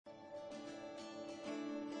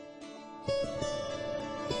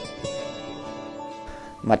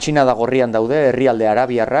Matxinada gorrian daude herrialde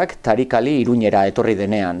arabiarrak Tariq Ali Iruñera etorri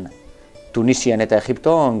denean. Tunisian eta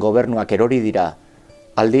Egipton gobernuak erori dira.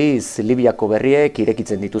 Aldiz, Libiako berriek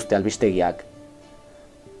irekitzen dituzte albistegiak.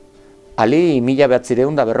 Ali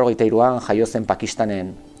 1943an jaio zen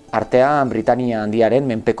Pakistanen, artean Britania Handiaren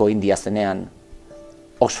menpeko India zenean.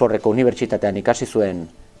 Oxfordeko unibertsitatean ikasi zuen,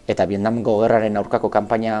 eta Vietnamgo gerraren aurkako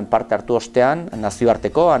kanpainan parte hartu ostean,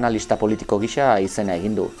 nazioarteko analista politiko gisa izena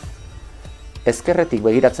egin du. Ezkerretik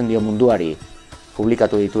begiratzen dio munduari,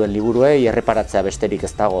 publikatu dituen liburuei erreparatzea besterik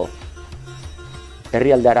ez dago.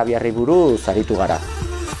 Herrialde arabiarri buruz aritu gara.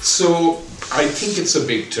 So, I think it's a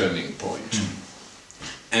big turning point.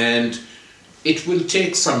 And it will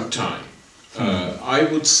take some time. I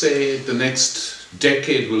would say the next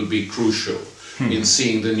decade will be crucial in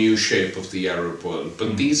seeing the new shape of the Arab world.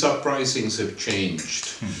 But these uprisings have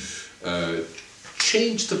changed.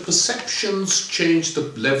 Changed the perceptions, changed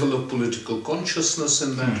the level of political consciousness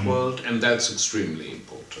in that world, and that's extremely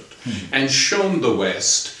important. And shown the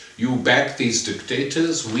West, you back these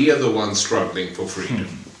dictators, we are the ones struggling for freedom.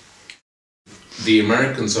 The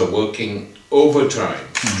Americans are working overtime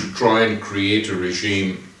to try and create a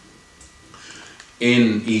regime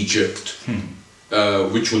in Egypt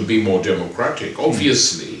which will be more democratic,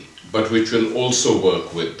 obviously, but which will also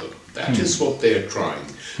work with them. That is what they are trying.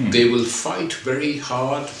 They will fight very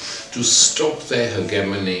hard to stop their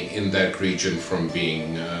hegemony in that region from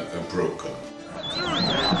being broken.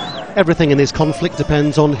 Everything in this conflict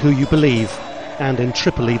depends on who you believe, and in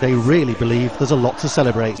Tripoli they really believe there's a lot to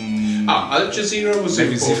celebrate. Al Jazeera was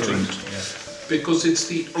important because it's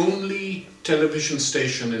the only television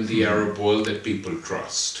station in the Arab world that people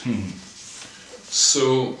trust.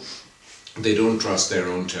 So they don't trust their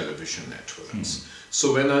own television networks.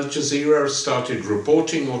 So when Al Jazeera started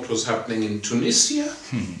reporting what was happening in Tunisia,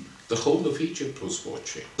 the whole of Egypt was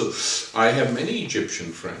watching. So I have many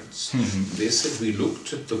Egyptian friends. They said, we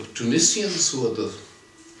looked at the Tunisians, who are the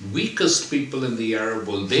weakest people in the Arab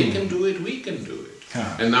world. They can do it, we can do it.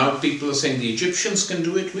 And now people are saying the Egyptians can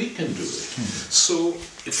do it, we can do it. So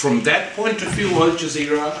from that point of view, Al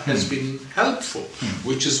Jazeera has been helpful,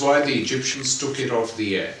 which is why the Egyptians took it off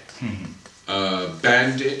the air.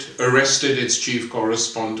 Banned it, arrested its chief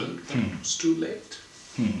correspondent, but it was too late.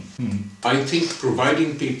 I think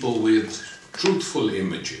providing people with truthful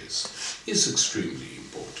images is extremely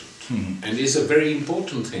important and is a very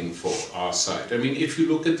important thing for our side. I mean, if you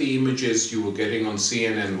look at the images you were getting on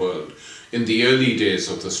CNN World in the early days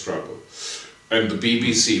of the struggle, and the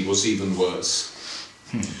BBC was even worse,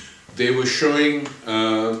 they were showing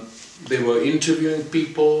they were interviewing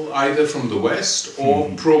people either from the West or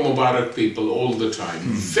pro-Mubarak people all the time.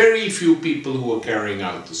 Very few people who were carrying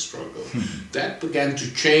out the struggle. That began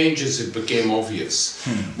to change as it became obvious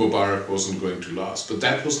Mubarak wasn't going to last. But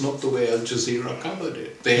that was not the way Al Jazeera covered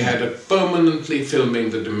it. They had a permanently filming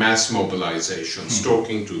the mass mobilizations,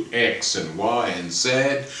 talking to X and Y and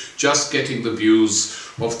Z, just getting the views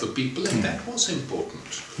of the people, and that was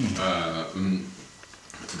important.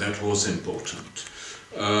 That was important.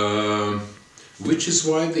 Which is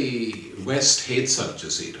why the West hates Al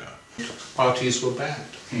Jazeera. Parties were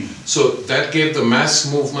banned. So that gave the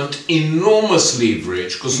mass movement enormous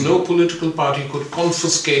leverage, because no political party could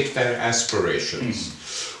confiscate their aspirations.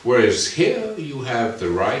 Whereas here you have the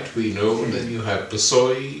right, we know, and then you have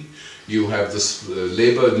PSOE, you have this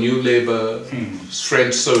Labour, New Labour,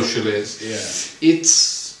 French Socialists.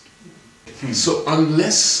 It's so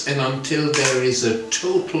unless and until there is a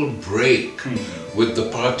total break with the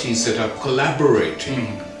parties that are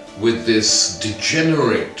collaborating with this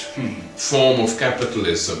degenerate form of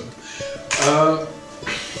capitalism,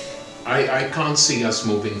 I can't see us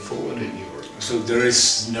moving forward in Europe. So there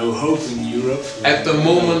is no hope in Europe? At the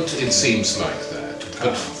moment it seems like that,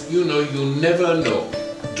 but you know, you never know.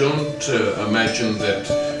 Don't imagine that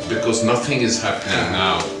because nothing is happening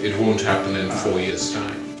now, it won't happen in 4 years'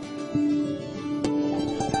 time.